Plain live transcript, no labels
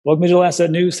Welcome to Digital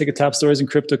Asset News. Take a top stories in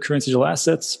cryptocurrency digital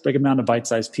assets, break them down to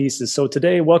bite-sized pieces. So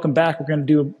today, welcome back. We're going to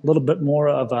do a little bit more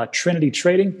of Trinity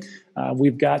trading.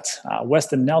 We've got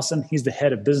Weston Nelson. He's the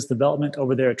head of business development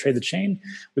over there at Trade the Chain.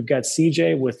 We've got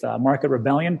CJ with Market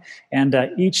Rebellion, and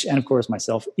of course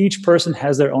myself. Each person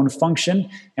has their own function,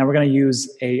 and we're going to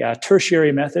use a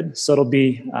tertiary method. So it'll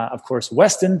be, of course,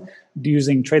 Weston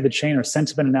using Trade the Chain or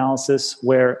sentiment analysis,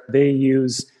 where they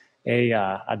use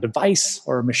a device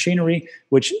or machinery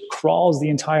which crawls the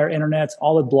entire internet,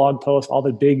 all the blog posts, all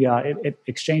the big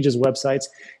exchanges, websites,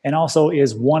 and also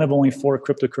is one of only 4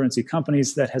 cryptocurrency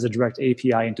companies that has a direct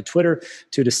API into Twitter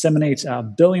to disseminate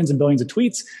billions and billions of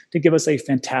tweets to give us a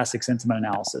fantastic sentiment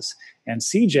analysis. And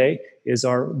CJ is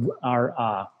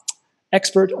our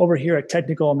expert over here at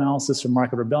technical analysis from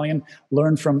Market Rebellion,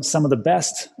 learned from some of the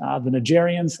best, the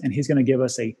Nigerians, and he's going to give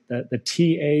us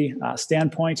the TA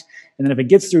standpoint. And then if it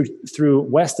gets through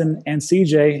Weston and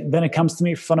CJ, then it comes to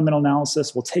me for fundamental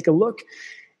analysis. We'll take a look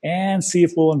and see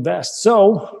if we'll invest.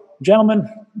 So, gentlemen,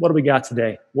 what do we got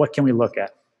today? What can we look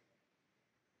at?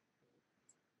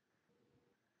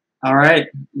 All right,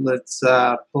 let's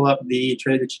pull up the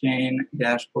Trade the Chain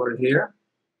dashboard here.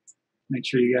 Make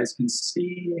sure you guys can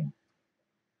see.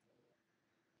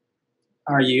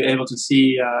 Are you able to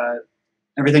see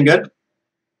everything good?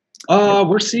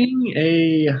 We're seeing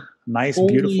a nice,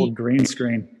 beautiful green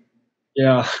screen.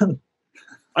 Yeah.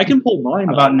 I can pull mine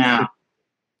How about now?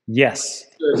 Yes.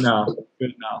 Good now.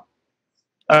 Good now.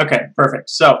 Okay,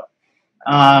 perfect. So,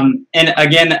 and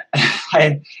again,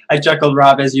 I chuckled,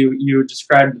 Rob, as you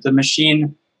described the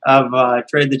machine of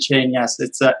Trade the Chain. Yes,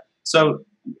 it's so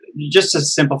just to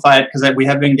simplify it, because we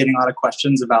have been getting a lot of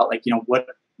questions about, like,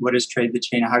 what is Trade the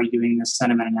Chain? How are you doing this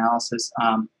sentiment analysis?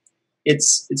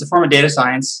 It's a form of data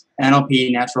science,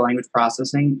 NLP, natural language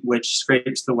processing, which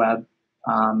scrapes the web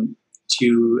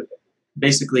to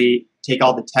basically take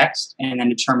all the text and then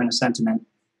determine a sentiment,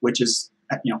 which is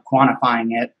quantifying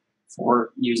it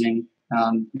for using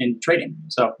in trading.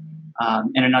 So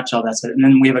in a nutshell, that's it. And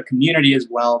then we have a community as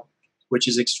well, which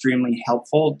is extremely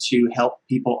helpful to help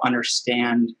people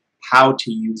understand how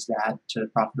to use that to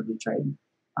profitably trade.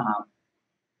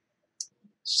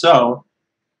 So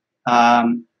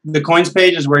the coins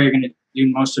page is where you're going to do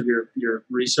most of your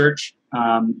research.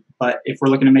 But if we're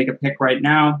looking to make a pick right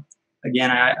now,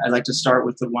 again, I like to start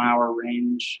with the 1 hour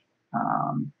range.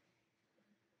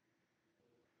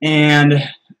 And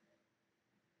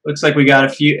looks like we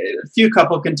got a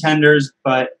couple contenders,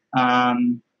 but I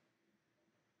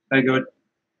go with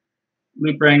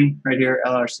Loopring right here,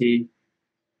 LRC,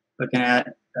 looking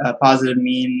at a positive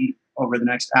mean over the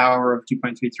next hour of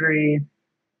 2.33.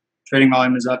 Trading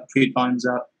volume is up, tweet volume is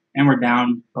up, and we're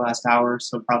down the last hour,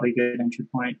 so probably a good entry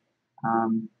point.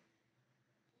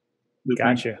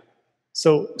 Gotcha.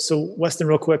 So Weston,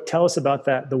 real quick, tell us about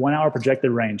the 1 hour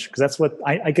projected range, because that's what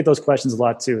I get those questions a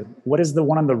lot too. What is the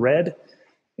one on the red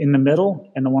in the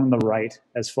middle and the one on the right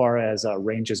as far as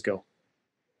ranges go?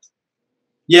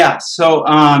 Yeah. So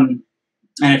and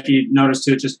if you notice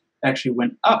too, it just actually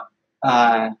went up,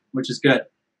 which is good.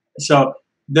 So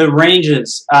the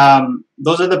ranges,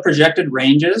 those are the projected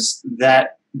ranges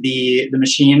that the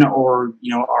machine or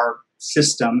our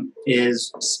system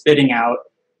is spitting out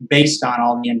based on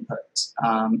all the inputs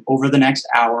over the next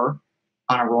hour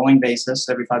on a rolling basis.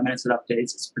 Every 5 minutes it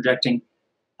updates. It's projecting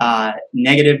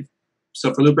negative.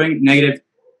 So for Loopring, negative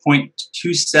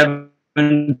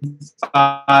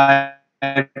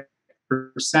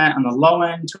 0.275% on the low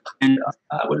end, and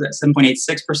what is that?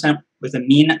 7.86% with a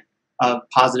mean of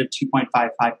positive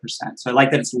 2.55%. So I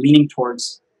like that it's leaning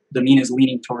towards, the mean is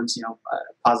leaning towards,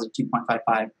 positive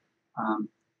 2.55.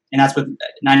 And that's with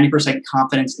 90%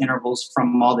 confidence intervals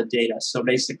from all the data. So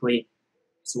basically,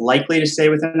 it's likely to stay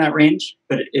within that range,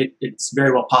 but it's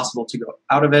very well possible to go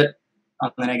out of it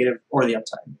on the negative or the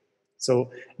upside. So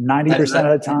 90% of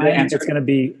the time, it's going to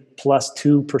be plus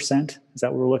 2%. Is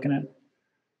that what we're looking at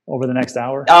over the next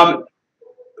hour?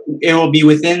 It will be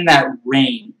within that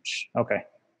range. Okay.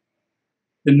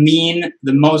 The mean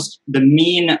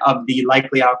of the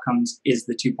likely outcomes is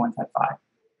the 2.55.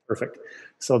 Perfect.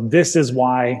 So this is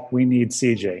why we need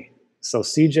CJ. So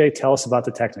CJ, tell us about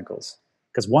the technicals,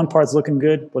 because one part's looking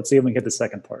good. Let's see if we can get the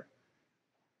second part.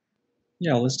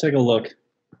 Yeah, let's take a look.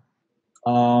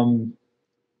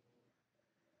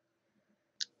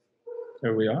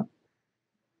 There we are.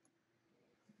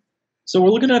 So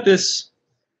we're looking at this.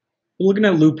 We're looking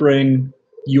at Loopring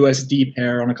USD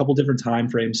pair on a couple different time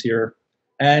frames here.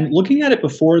 And looking at it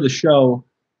before the show,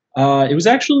 it was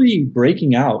actually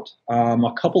breaking out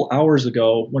a couple hours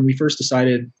ago when we first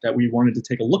decided that we wanted to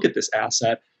take a look at this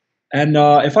asset. And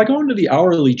if I go into the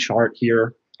hourly chart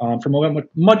here, from a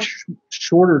much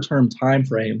shorter term time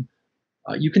frame,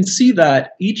 you can see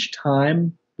that each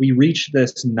time we reach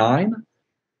this 9,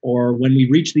 or when we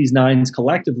reach these 9s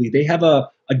collectively, they have a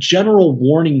general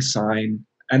warning sign,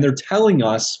 and they're telling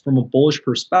us from a bullish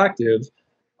perspective,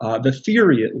 the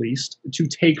theory at least, to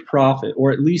take profit,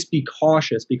 or at least be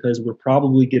cautious, because we're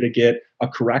probably going to get a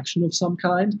correction of some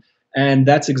kind. And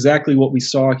that's exactly what we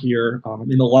saw here.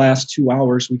 In the last 2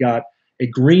 hours, we got a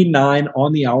green 9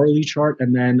 on the hourly chart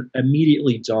and then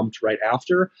immediately dumped right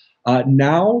after.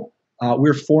 Now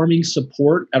we're forming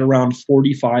support at around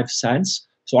 45 cents.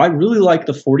 So I really like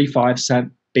the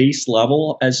 45-cent base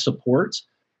level as support.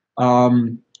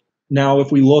 Now,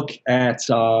 if we look at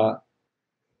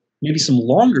maybe some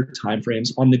longer time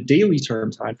frames on the daily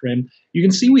term time frame, you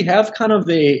can see we have kind of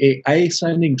a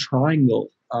ascending triangle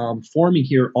forming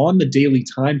here on the daily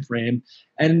time frame.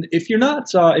 And if you're not,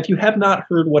 if you have not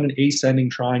heard what an ascending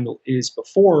triangle is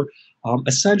before,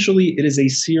 essentially it is a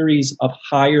series of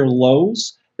higher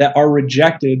lows that are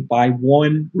rejected by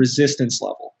one resistance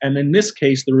level. And in this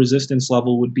case, the resistance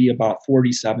level would be about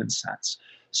 47 cents.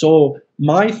 So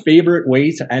my favorite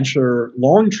way to enter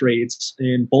long trades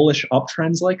in bullish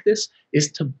uptrends like this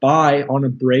is to buy on a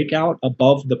breakout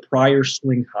above the prior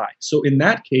swing high. So in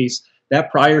that case, that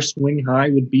prior swing high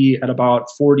would be at about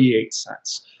 48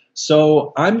 cents.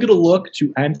 So I'm going to look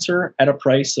to enter at a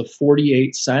price of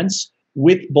 48 cents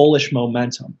with bullish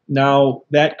momentum. Now,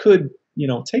 that could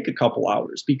take a couple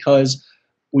hours, because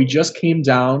we just came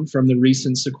down from the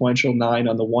recent sequential 9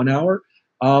 on the 1 hour.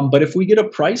 But if we get a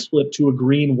price flip to a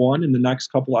green 1 in the next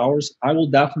couple hours, I will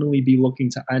definitely be looking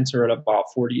to enter at about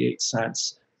 48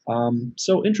 cents.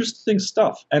 So interesting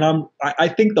stuff. And I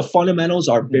think the fundamentals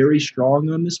are very strong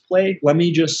on this play. Let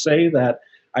me just say that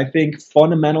I think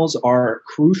fundamentals are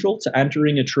crucial to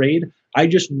entering a trade. I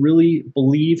just really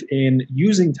believe in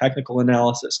using technical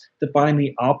analysis to find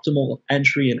the optimal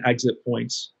entry and exit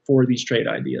points for these trade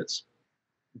ideas.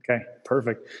 Okay,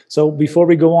 perfect. So before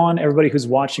we go on, everybody who's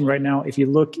watching right now, if you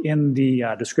look in the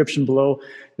description below,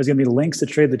 there's going to be links to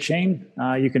Trade the Chain.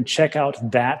 You can check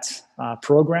out that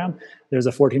program. There's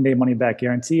a 14-day money-back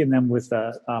guarantee. And then with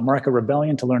Market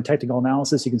Rebellion, to learn technical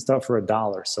analysis, you can start for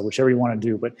 $1. So whichever you want to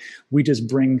do. But we just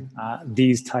bring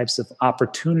these types of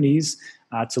opportunities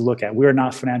to look at. We're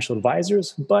not financial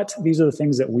advisors, but these are the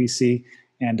things that we see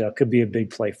and could be a big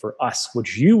play for us.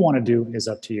 What you want to do is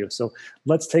up to you. So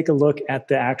let's take a look at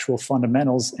the actual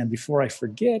fundamentals. And before I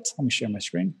forget, let me share my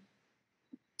screen.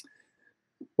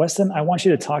 Weston, I want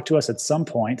you to talk to us at some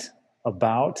point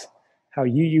about how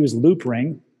you use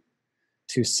Loopring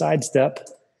to sidestep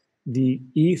the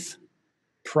ETH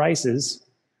prices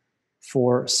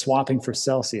for swapping for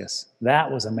Celsius.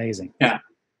 That was amazing. Yeah.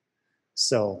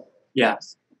 So.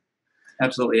 Yes.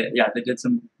 Absolutely. Yeah, they did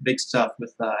some big stuff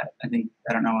with, I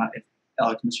don't know if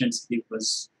Alex Mashinsky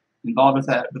was involved with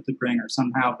that, with Loopring or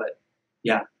somehow, but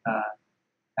yeah,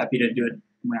 happy to do it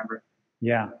whenever.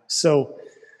 Yeah. So,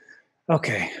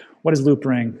 okay, what is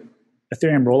Loopring?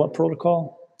 Ethereum rollup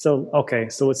protocol? So, okay,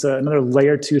 so it's another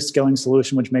layer 2 scaling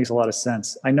solution, which makes a lot of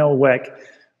sense. I know, Weck,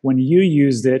 when you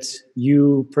used it,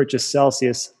 you purchased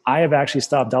Celsius. I have actually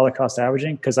stopped dollar cost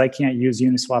averaging because I can't use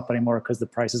Uniswap anymore because the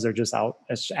prices are just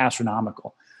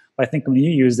astronomical. But I think when you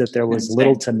used it, there was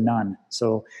little to none.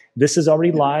 So this is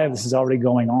already live. This is already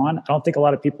going on. I don't think a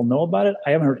lot of people know about it. I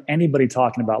haven't heard anybody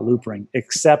talking about Loopring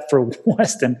except for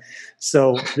Weston.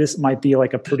 So this might be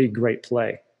like a pretty great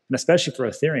play, and especially for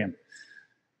Ethereum.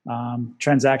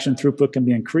 Transaction throughput can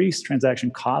be increased.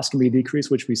 Transaction cost can be decreased,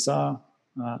 which we saw.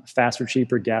 Faster,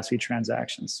 cheaper gas fee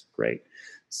transactions. Great.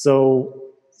 So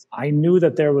I know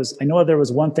that there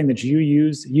was one thing that you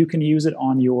used. You can use it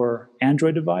on your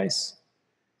Android device.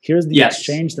 Here's the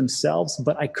exchange themselves,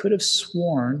 but I could have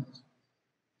sworn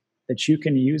that you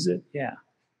can use it. Yeah.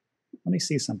 Let me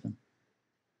see something.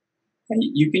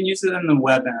 You can use it in the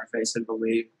web interface, I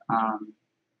believe.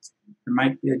 There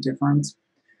might be a difference.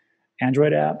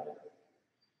 Android app?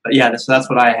 But yeah, so that's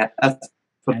what I had. That's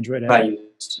what Android I app.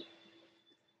 used.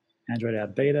 Android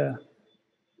app beta.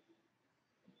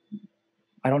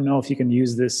 I don't know if you can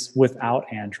use this without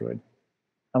Android,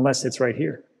 unless it's right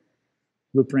here.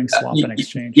 Loopring swap and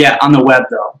exchange. Yeah, on the web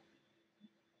though.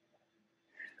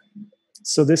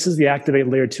 So this is the activate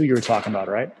layer 2 you were talking about,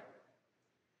 right?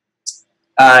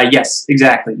 Yes,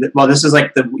 exactly. Well, this is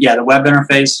like the web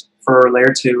interface for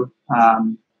layer 2.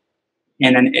 And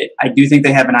then I do think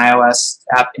they have an iOS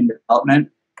app in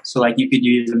development. So like you could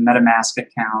use a MetaMask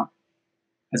account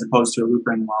as opposed to a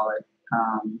Loopring wallet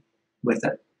with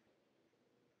it.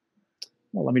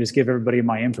 Well, let me just give everybody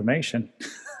my information.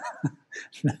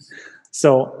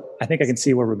 So I think I can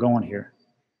see where we're going here.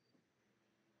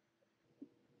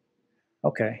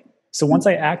 Okay. So once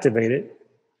I activate it,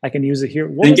 I can use it here.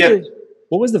 What were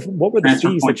the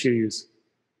fees that you use?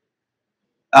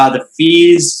 The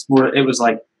fees were, it was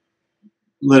like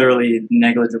literally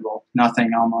negligible,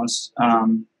 nothing almost.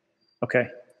 Okay.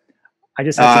 I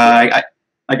just have to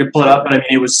I could pull it up, but I mean,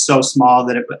 it was so small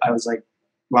that I was like,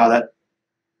 wow, that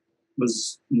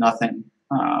was nothing.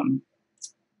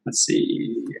 Let's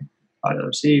see. How do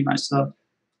I see my stuff?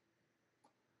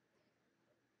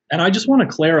 And I just want to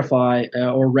clarify,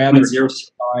 or rather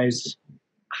emphasize,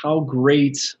 how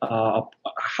great a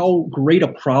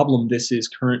problem this is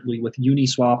currently with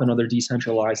Uniswap and other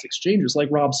decentralized exchanges. Like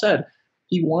Rob said,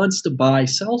 he wants to buy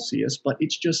Celsius, but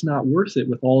it's just not worth it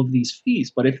with all of these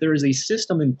fees. But if there is a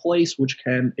system in place which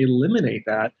can eliminate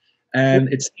that,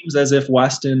 and it seems as if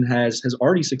Weston has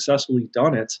already successfully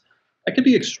done it, that could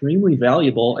be extremely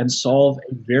valuable and solve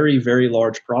a very, very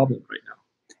large problem right now.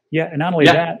 Yeah, and not only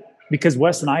that, because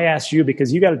Weston, I asked you,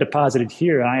 because you got it deposited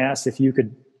here, and I asked if you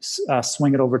could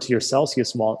swing it over to your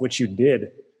Celsius wallet, which you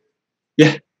did.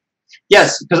 Yeah.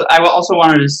 Yes, because I also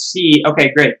wanted to see,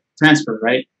 okay, great, transfer,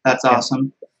 right? That's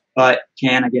awesome. But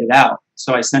can I get it out?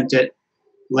 So I sent it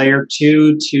layer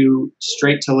 2 to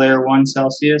straight to layer 1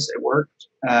 Celsius. It worked.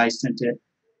 I sent it,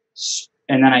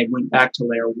 and then I went back to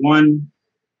layer 1,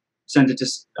 sent it to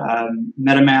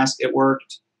MetaMask. It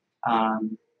worked.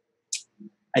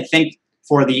 I think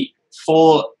for the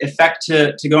full effect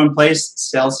to go in place,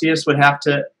 Celsius would have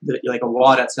to, like a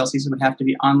wallet at Celsius would have to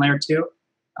be on layer 2.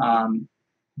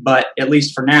 But at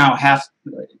least for now, half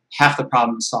the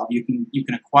problem is solved. You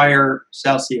can acquire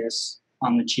Celsius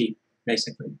on the cheap,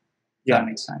 basically. Yeah, that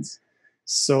makes sense.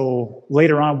 So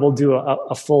later on, we'll do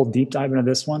a full deep dive into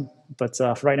this one. But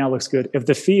for right now, it looks good. If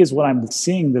the fee is what I'm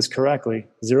seeing this correctly,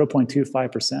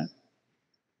 0.25%.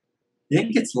 I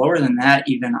think it's lower than that,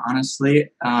 even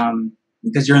honestly,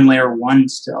 because you're in layer 1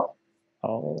 still.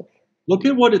 Oh, look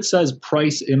at what it says.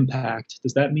 Price impact.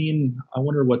 Does that mean? I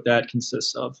wonder what that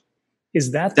consists of.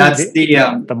 Is that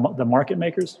the market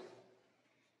makers?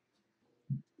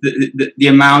 The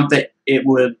amount that it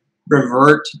would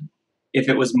revert if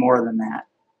it was more than that.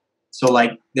 So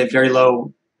like the very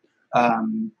low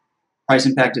price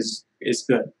impact is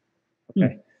good.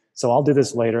 Okay. So I'll do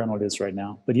this later and I'll do this right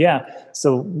now. But yeah,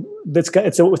 so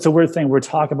it's a weird thing. We're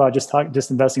talking about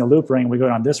just investing in Loopring. We go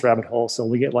down this rabbit hole. So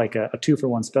we get like a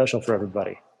 2-for-1 special for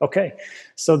everybody. Okay.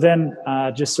 So then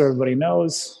just so everybody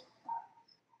knows,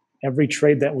 every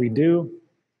trade that we do,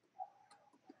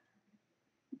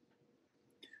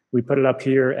 we put it up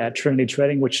here at Trinity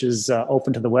Trading, which is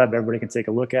open to the web. Everybody can take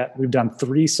a look at. We've done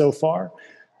 3 so far.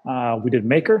 We did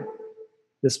Maker.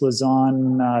 This was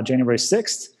on January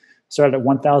 6th. Started at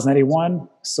 1,081,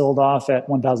 sold off at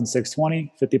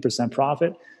 1,620, 50%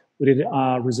 profit. We did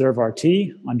Reserve RT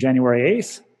on January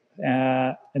 8th,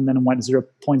 and then it went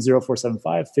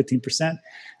 0.0475, 15%.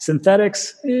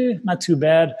 Synthetics, not too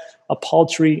bad. A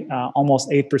paltry, almost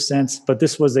 8%, but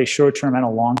this was a short-term and a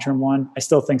long-term one. I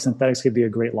still think synthetics could be a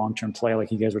great long-term play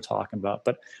like you guys were talking about,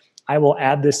 but I will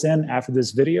add this in after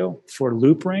this video for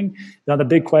Loopring. Now, the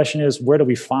big question is, where do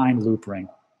we find Loopring?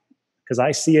 Because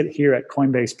I see it here at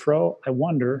Coinbase Pro. I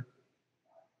wonder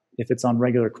if it's on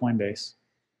regular Coinbase.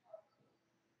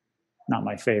 Not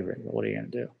my favorite, but what are you going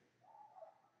to do?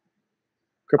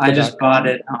 I just bought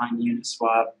it on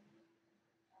Uniswap.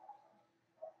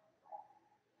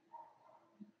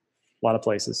 A lot of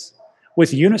places.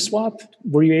 With Uniswap,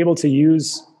 were you able to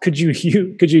use? Could you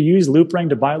use Loopring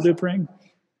to buy Loopring,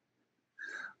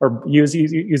 or use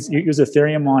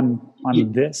Ethereum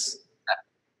on this?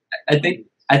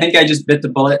 I think I just bit the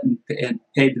bullet and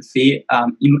paid the fee.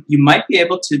 You might be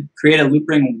able to create a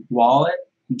Loopring wallet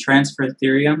and transfer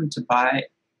Ethereum to buy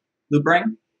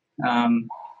Loopring.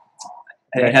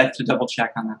 I'd have to double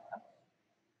check on that.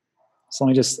 So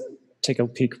let me just take a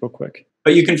peek real quick.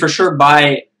 But you can for sure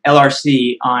buy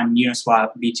LRC on Uniswap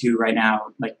V2 right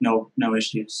now, like no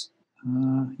issues.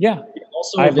 Yeah.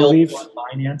 Also available on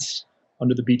Binance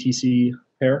under the BTC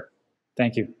pair.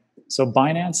 Thank you. So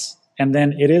Binance. And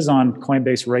then it is on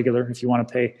Coinbase regular if you want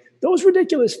to pay those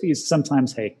ridiculous fees.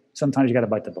 Sometimes you got to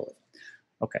bite the bullet.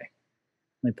 Okay,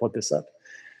 let me put this up.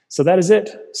 So that is it.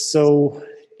 So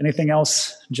anything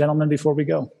else, gentlemen, before we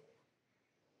go?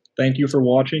 Thank you for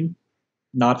watching.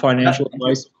 Not financial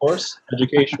advice, of course.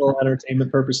 Educational,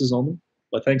 entertainment purposes only.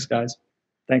 But thanks, guys.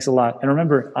 Thanks a lot. And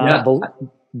remember,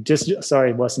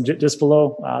 sorry, Weston, just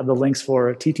below the links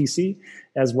for TTC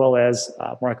as well as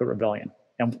Market Rebellion.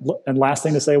 And last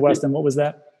thing to say, Weston, what was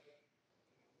that?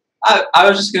 I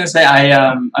was just going to say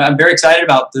I'm very excited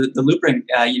about the Loopring.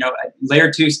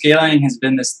 Layer 2 scaling has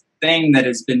been this thing that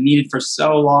has been needed for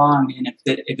so long, and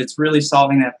if it's really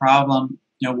solving that problem,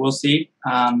 we'll see.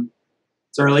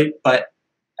 It's early, but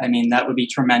I mean, that would be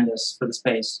tremendous for the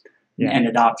space and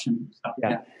adoption. So,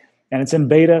 And it's in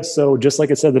beta, so just like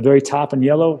it said at the very top in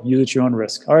yellow, use at your own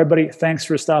risk. All right, buddy, thanks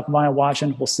for stopping by and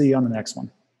watching. We'll see you on the next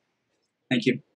one. Thank you.